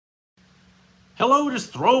Hello, it is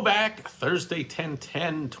Throwback Thursday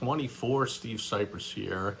 10/10/24. Steve Cypress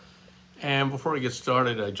here. And before I get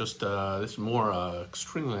started, this is more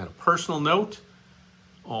extremely on a personal note.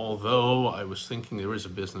 Although I was thinking there is a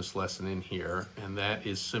business lesson in here, and that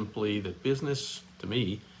is simply that business, to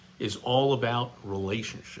me, is all about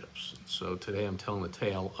relationships. So today I'm telling the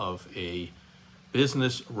tale of a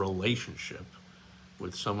business relationship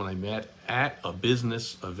with someone I met at a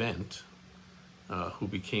business event who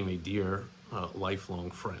became a dear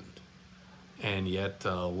lifelong friend. And yet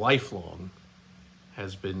lifelong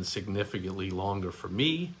has been significantly longer for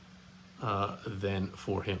me than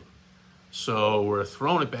for him. So we're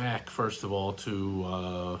throwing it back, first of all,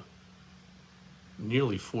 to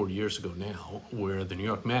nearly 4 years ago now, where the New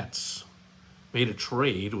York Mets made a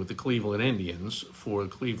trade with the Cleveland Indians for the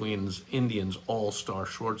Cleveland Indians all-star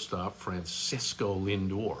shortstop Francisco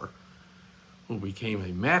Lindor, who became a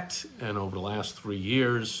Met and over the last 3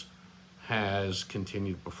 years has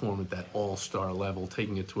continued to perform at that all-star level,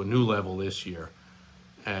 taking it to a new level this year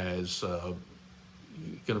as going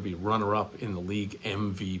to be runner-up in the league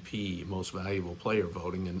MVP, most valuable player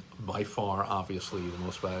voting, and by far, obviously, the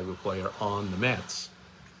most valuable player on the Mets.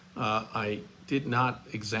 I did not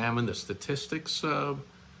examine the statistics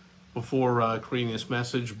before creating this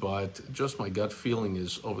message, but just my gut feeling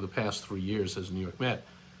is over the past 3 years as a New York Met,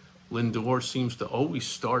 Lindor seems to always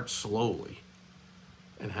start slowly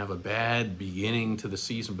and have a bad beginning to the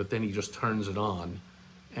season, but then he just turns it on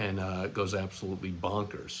and goes absolutely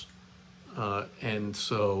bonkers. And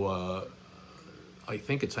so I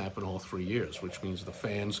think it's happened all 3 years, which means the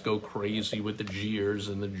fans go crazy with the jeers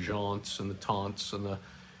and the jaunts and the taunts and the,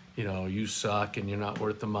 you suck and you're not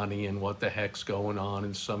worth the money and what the heck's going on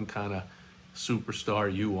and some kind of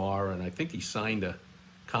superstar you are. And I think he signed a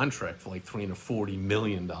contract for like $340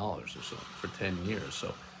 million or so for 10 years.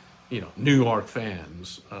 So, New York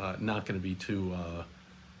fans not going to be too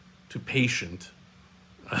patient,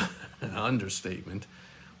 an understatement,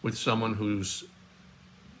 with someone who's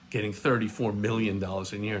getting $34 million a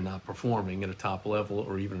year, not performing at a top level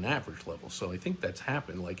or even an average level. So I think that's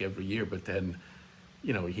happened like every year, but then,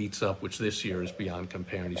 he heats up, which this year is beyond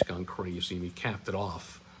compare, and he's gone crazy, and he capped it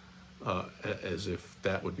off as if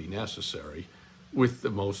that would be necessary with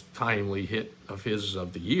the most timely hit of his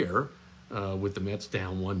of the year, with the Mets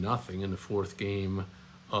down 1-0 in the fourth game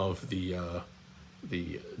of the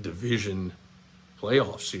division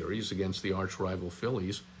playoff series against the arch rival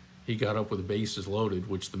Phillies. He got up with the bases loaded,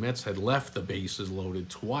 which the Mets had left the bases loaded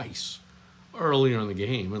twice earlier in the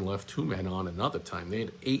game and left 2 men on another time. They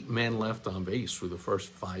had 8 men left on base through the first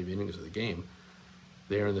 5 innings of the game.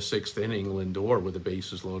 There in the 6th inning, Lindor, with the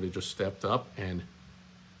bases loaded, just stepped up, and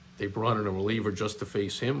they brought in a reliever just to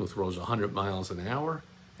face him, who throws 100 miles an hour,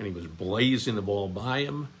 and he was blazing the ball by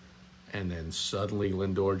him. And then suddenly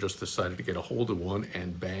Lindor just decided to get a hold of one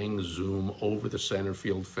and bang, zoom over the center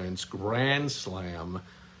field fence, grand slam.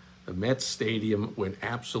 The Mets stadium went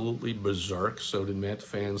absolutely berserk. So did Met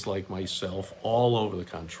fans like myself all over the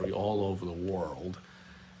country, all over the world.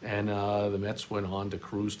 And the Mets went on to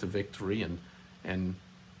cruise to victory and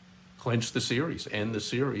clinch the series, end the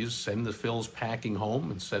series, send the Phils packing home,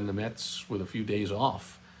 and send the Mets with a few days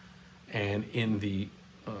off. And in the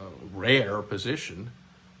rare position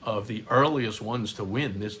of the earliest ones to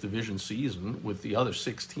win this division season, with the other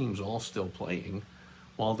 6 teams all still playing,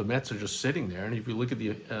 while the Mets are just sitting there. And if you look at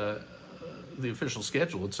the official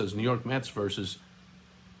schedule, it says New York Mets versus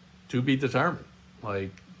to be determined.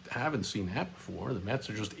 Like, haven't seen that before. The Mets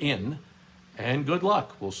are just in, and good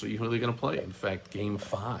luck. We'll see who they're going to play. In fact, Game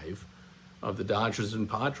 5 of the Dodgers and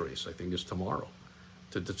Padres, I think, is tomorrow,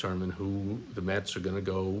 to determine who the Mets are going to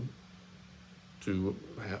go to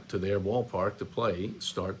their ballpark to play,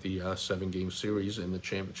 start the 7-game series in the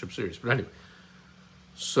championship series. But anyway,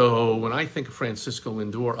 so when I think of Francisco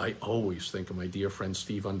Lindor, I always think of my dear friend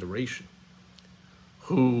Steve Underation,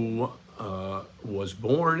 who was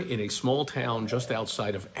born in a small town just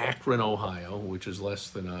outside of Akron, Ohio, which is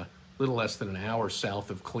little less than an hour south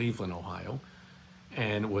of Cleveland, Ohio,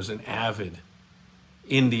 and was an avid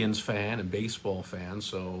Indians fan and baseball fan.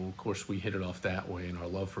 So, of course, we hit it off that way in our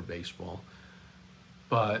love for baseball.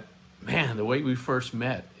 But, man, the way we first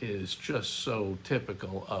met is just so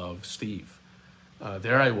typical of Steve.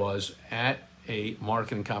 There I was at a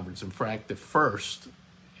marketing conference. In fact, the first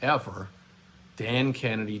ever Dan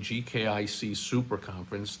Kennedy GKIC Super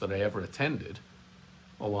Conference that I ever attended,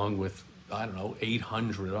 along with,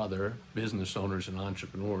 800 other business owners and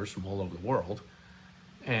entrepreneurs from all over the world.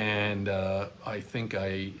 And I think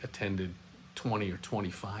I attended 20 or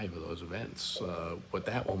 25 of those events, but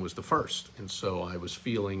that one was the first. And so I was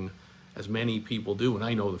feeling, as many people do, and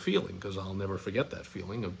I know the feeling because I'll never forget that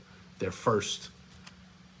feeling of their first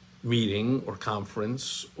meeting or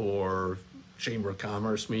conference or Chamber of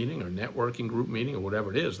Commerce meeting or networking group meeting or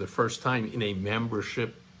whatever it is, their first time in a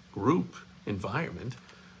membership group environment,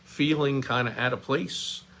 feeling kind of out of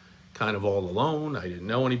place, kind of all alone. I didn't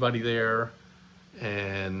know anybody there,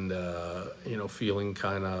 and feeling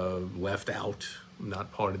kind of left out,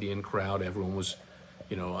 not part of the in crowd. Everyone was,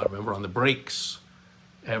 I remember on the breaks,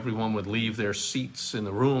 everyone would leave their seats in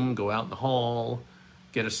the room, go out in the hall,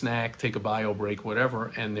 get a snack, take a bio break,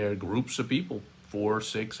 whatever, and there are groups of people, 4,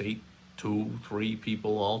 6, 8, 2, 3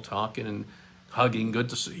 people all talking and hugging. Good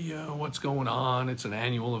to see you. What's going on? It's an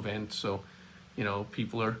annual event, so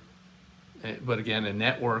people are. But again, a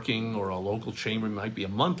networking or a local chamber might be a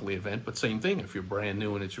monthly event, but same thing. If you're brand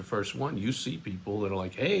new and it's your first one, you see people that are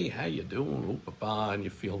like, "Hey, how you doing?" Oop-a-ba, and you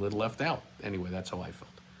feel a little left out. Anyway, that's how I felt.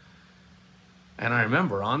 And I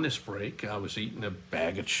remember on this break, I was eating a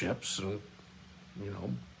bag of chips, and,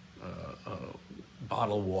 a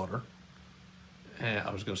bottle of water. And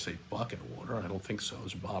I was going to say bucket of water. I don't think so. It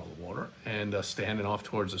was a bottle of water. And standing off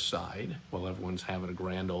towards the side while everyone's having a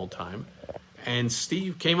grand old time. And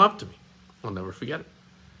Steve came up to me. I'll never forget it.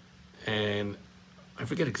 And I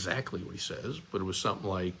forget exactly what he says, but it was something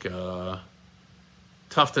like,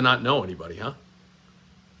 tough to not know anybody, huh?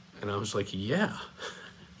 And I was like, yeah.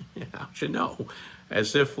 How'd you know?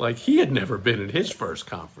 As if like he had never been at his first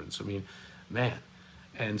conference. I mean, man.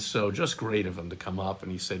 And so just great of him to come up.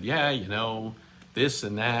 And he said, yeah, this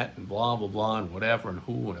and that and blah, blah, blah, and whatever, and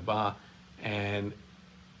who and a blah. And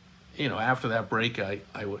after that break, I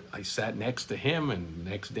sat next to him, and the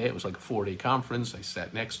next day, it was like a 4-day conference. I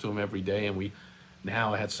sat next to him every day, and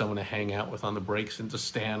I had someone to hang out with on the breaks and to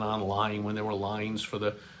stand on line when there were lines for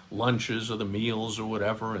the lunches or the meals or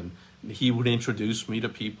whatever, and he would introduce me to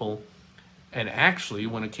people. And actually,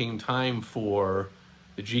 when it came time for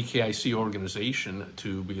the GKIC organization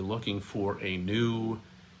to be looking for a new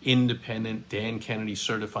independent Dan Kennedy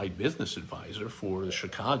certified business advisor for the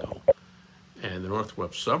Chicago and the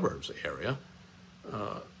northwest suburbs area,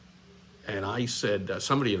 and I said,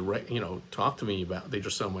 somebody had talked to me about, they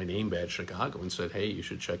just saw my name badge Chicago and said, hey, you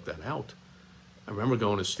should check that out. I remember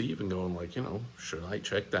going to Steve and going like, should I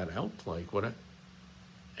check that out? Like what?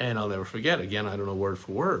 And I'll never forget, again, I don't know word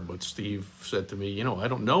for word, but Steve said to me, I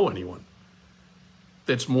don't know anyone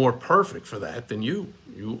that's more perfect for that than you.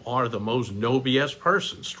 You are the most no BS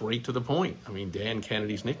person, straight to the point. I mean, Dan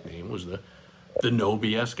Kennedy's nickname was the no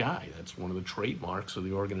BS guy. That's one of the trademarks of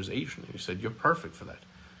the organization. And he said, you're perfect for that.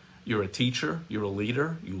 You're a teacher, you're a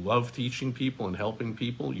leader, you love teaching people and helping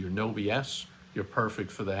people, you're no BS, you're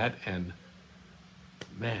perfect for that. And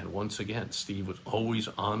man, once again, Steve was always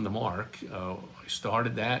on the mark. I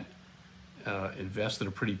started that, invested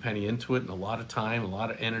a pretty penny into it, and a lot of time, a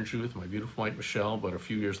lot of energy with my beautiful wife, Michelle, but a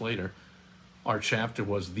few years later, our chapter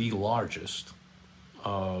was the largest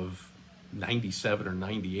of 97 or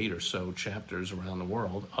 98 or so chapters around the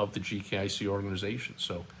world of the GKIC organization.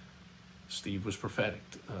 So Steve was prophetic.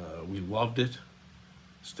 We loved it.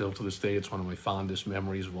 Still to this day, it's one of my fondest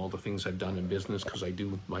memories of all the things I've done in business, because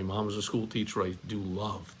my mom was a school teacher. I do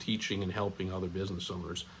love teaching and helping other business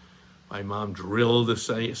owners. My mom drilled a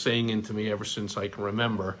saying into me ever since I can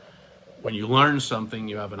remember: when you learn something,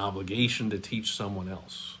 you have an obligation to teach someone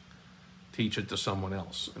else. Teach it to someone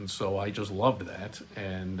else. And so I just loved that,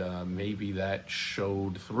 and maybe that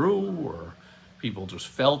showed through, or people just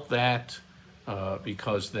felt that,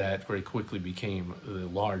 because that very quickly became the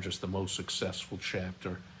largest, the most successful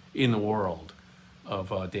chapter in the world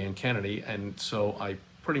of Dan Kennedy. And so I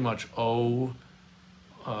pretty much owe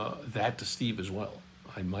that to Steve as well.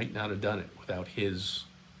 I might not have done it without his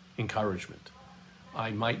encouragement.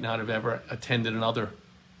 I might not have ever attended another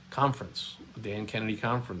conference, a Dan Kennedy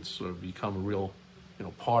conference, or become a real,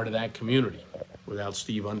 part of that community without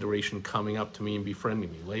Steve Underation coming up to me and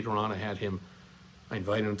befriending me. Later on, I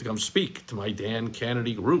invited him to come speak to my Dan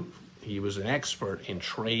Kennedy group. He was an expert in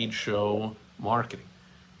trade show marketing,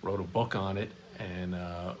 wrote a book on it, and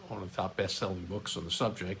one of the top best-selling books on the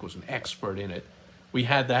subject, was an expert in it. We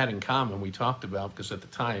had that in common. We talked about, because at the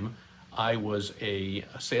time, I was a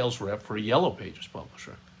sales rep for a Yellow Pages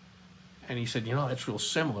publisher. And he said, that's real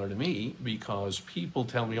similar to me, because people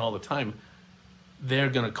tell me all the time they're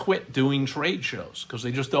going to quit doing trade shows because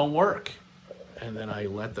they just don't work. And then I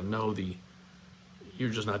let them know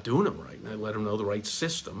you're just not doing them right. And I let them know the right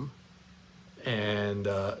system. And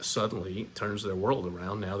suddenly turns their world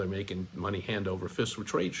around. Now they're making money hand over fist with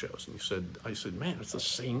trade shows. And I said, man, it's the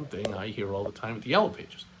same thing I hear all the time at the Yellow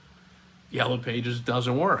Pages. Yellow Pages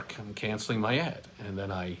doesn't work. I'm canceling my ad. And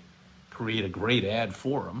then I create a great ad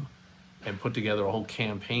for them and put together a whole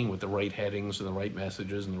campaign with the right headings and the right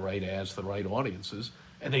messages and the right ads to the right audiences.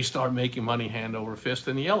 And they started making money hand over fist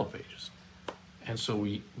in the Yellow Pages. And so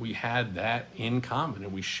we had that in common,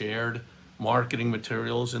 and we shared marketing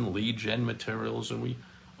materials and lead gen materials, and we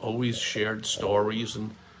always shared stories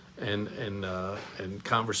and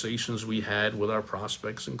conversations we had with our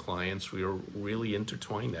prospects and clients. We were really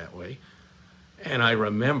intertwined that way. And I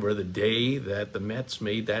remember the day that the Mets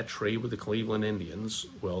made that trade with the Cleveland Indians.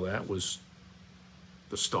 Well, that was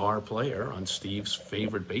the star player on Steve's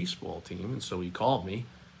favorite baseball team. And so he called me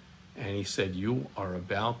and he said, "You are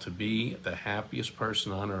about to be the happiest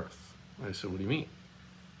person on earth." I said, "What do you mean?"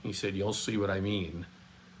 He said, "You'll see what I mean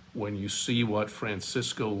when you see what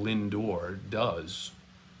Francisco Lindor does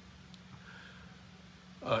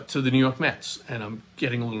to the New York Mets." And I'm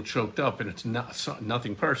getting a little choked up, and it's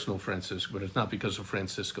nothing personal, Francisco, but it's not because of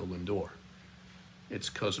Francisco Lindor. It's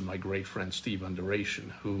because of my great friend Steve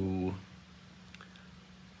Underation, who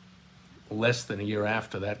less than a year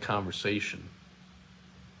after that conversation,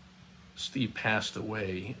 Steve passed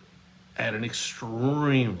away at an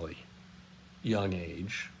extremely young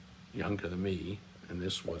age, younger than me, and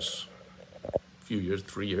this was a few years,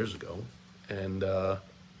 3 years ago. And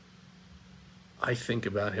I think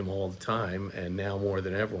about him all the time, and now more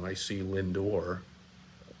than ever when I see Lindor,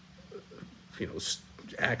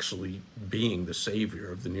 actually being the savior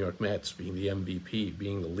of the New York Mets, being the MVP,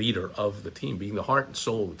 being the leader of the team, being the heart and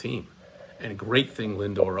soul of the team. And a great thing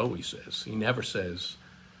Lindor always says, he never says,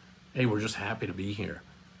 "Hey, we're just happy to be here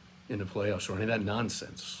in the playoffs," or any of that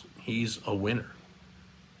nonsense. He's a winner.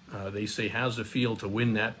 They say, "How's it feel to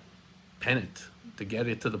win that pennant, to get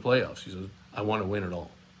it to the playoffs?" He says, "I want to win it all."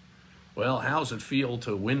 "Well, how's it feel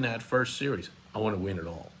to win that first series?" "I want to win it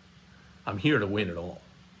all. I'm here to win it all."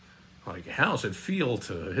 Like, "How's it feel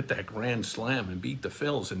to hit that grand slam and beat the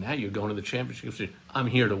Phils, and now you're going to the championship series?" "I'm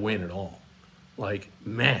here to win it all." Like,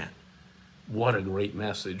 man, what a great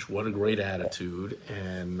message, what a great attitude,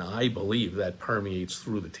 and I believe that permeates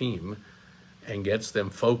through the team and gets them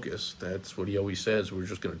focused. That's what he always says, we're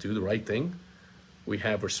just going to do the right thing. We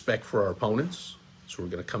have respect for our opponents, so we're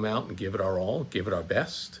going to come out and give it our all, give it our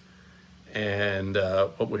best,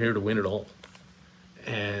 but we're here to win it all.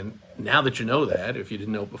 And now that you know that, if you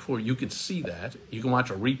didn't know it before, you can see that. You can watch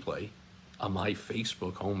a replay on my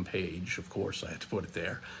Facebook homepage, of course, I had to put it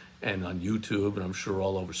there, and on YouTube, and I'm sure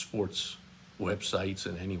all over sports websites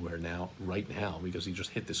and anywhere now, right now, because he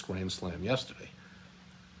just hit this grand slam yesterday.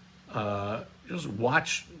 Just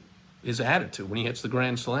watch his attitude when he hits the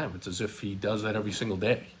grand slam. It's as if he does that every single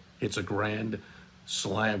day. It's a grand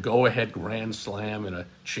slam, go-ahead grand slam in a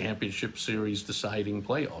championship series deciding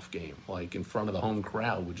playoff game, like in front of the home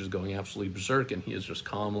crowd, which is going absolutely berserk, and he is just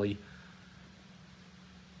calmly,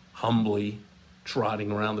 humbly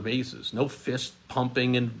trotting around the bases. No fist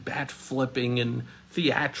pumping and bat flipping and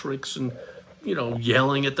theatrics and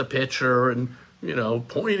yelling at the pitcher and,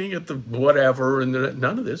 pointing at the whatever, and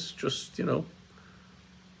none of this, just,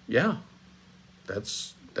 yeah,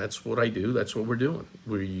 that's what I do. That's what we're doing.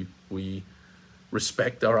 We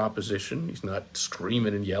respect our opposition. He's not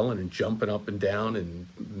screaming and yelling and jumping up and down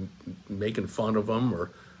and making fun of them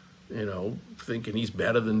or, thinking he's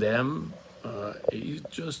better than them.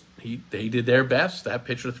 They did their best. That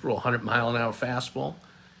pitcher threw a 100-mile-an-hour fastball.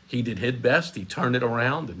 He did his best. He turned it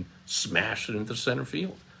around and smashed it into center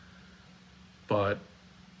field. But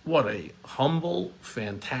what a humble,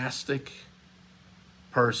 fantastic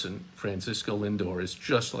person Francisco Lindor is,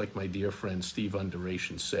 just like my dear friend Steve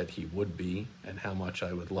Underation said he would be, and how much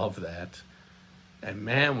I would love that. And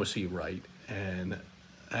man, was he right. And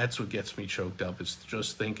that's what gets me choked up, is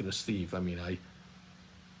just thinking of Steve. I mean,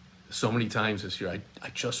 so many times this year, I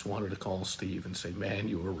just wanted to call Steve and say, "Man,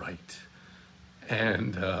 you were right."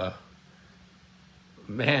 And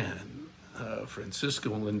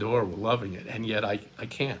Francisco and Lindor were loving it, and yet I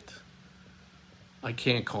can't. I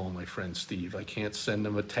can't call my friend Steve. I can't send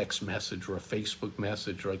him a text message or a Facebook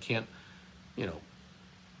message, or I can't,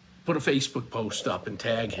 put a Facebook post up and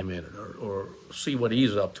tag him in it, or see what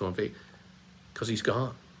he's up to, because he's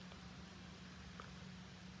gone.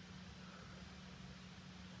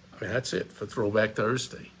 I mean, that's it for Throwback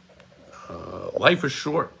Thursday. Life is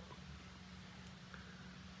short.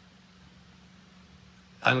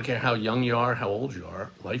 I don't care how young you are, how old you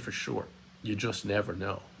are, life is short. You just never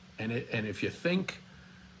know. And if you think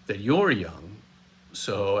that you're young,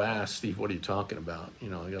 so Steve, what are you talking about? I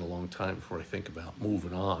got a long time before I think about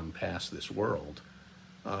moving on past this world.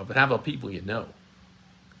 But how about people you know?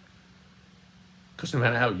 Because no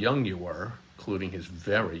matter how young you were, including his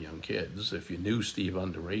very young kids, if you knew Steve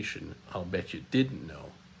Underation, I'll bet you didn't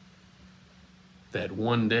know that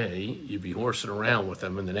one day you'd be horsing around with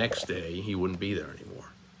him and the next day he wouldn't be there anymore.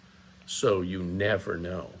 So you never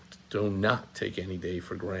know. Do not take any day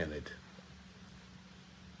for granted.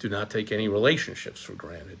 Do not take any relationships for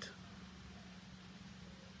granted.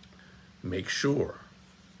 Make sure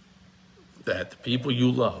that the people you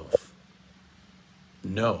love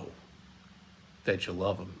know that you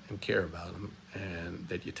love them and care about them, and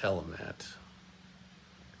that you tell them that,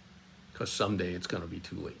 because someday it's going to be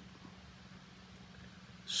too late.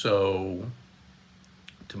 So,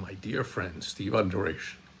 to my dear friend, Steve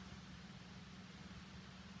Underation,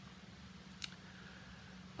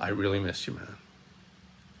 I really miss you, man.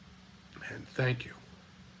 And thank you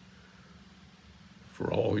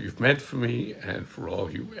for all you've meant for me and for all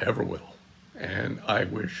you ever will. And I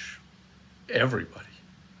wish everybody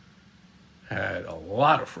had a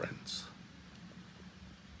lot of friends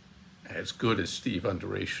as good as Steve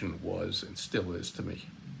Underation was and still is to me.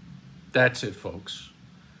 That's it, folks.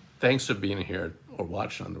 Thanks for being here or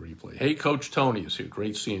watching on the replay. Hey, Coach Tony is here.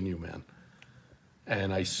 Great seeing you, man.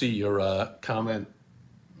 And I see your comment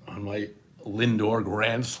on my Lindor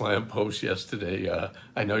Grand Slam post yesterday.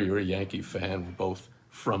 I know you're a Yankee fan. We're both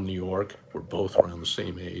from New York. We're both around the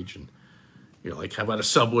same age. And you're like, how about a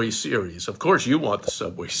Subway Series? Of course you want the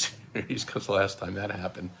Subway Series, because last time that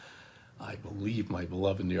happened, I believe my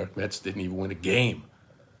beloved New York Mets didn't even win a game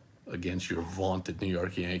against your vaunted New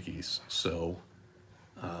York Yankees. So,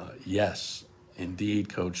 yes, indeed,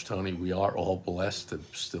 Coach Tony, we are all blessed to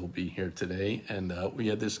still be here today. And we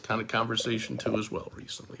had this kind of conversation, too, as well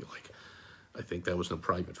recently. Like, I think that was in a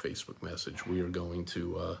private Facebook message. We are going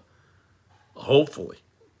to, hopefully,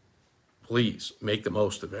 please make the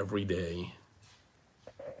most of every day.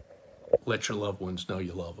 Let your loved ones know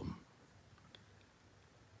you love them.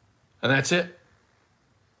 And that's it.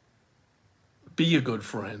 Be a good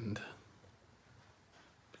friend,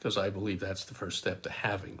 because I believe that's the first step to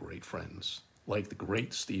having great friends, like the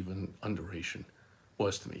great Stephen Underation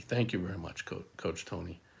was to me. Thank you very much, Coach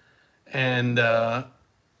Tony. And I'll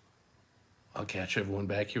catch everyone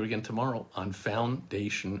back here again tomorrow on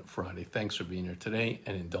Foundation Friday. Thanks for being here today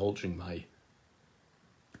and indulging my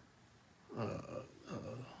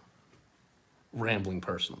rambling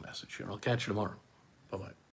personal message here. I'll catch you tomorrow. Bye-bye.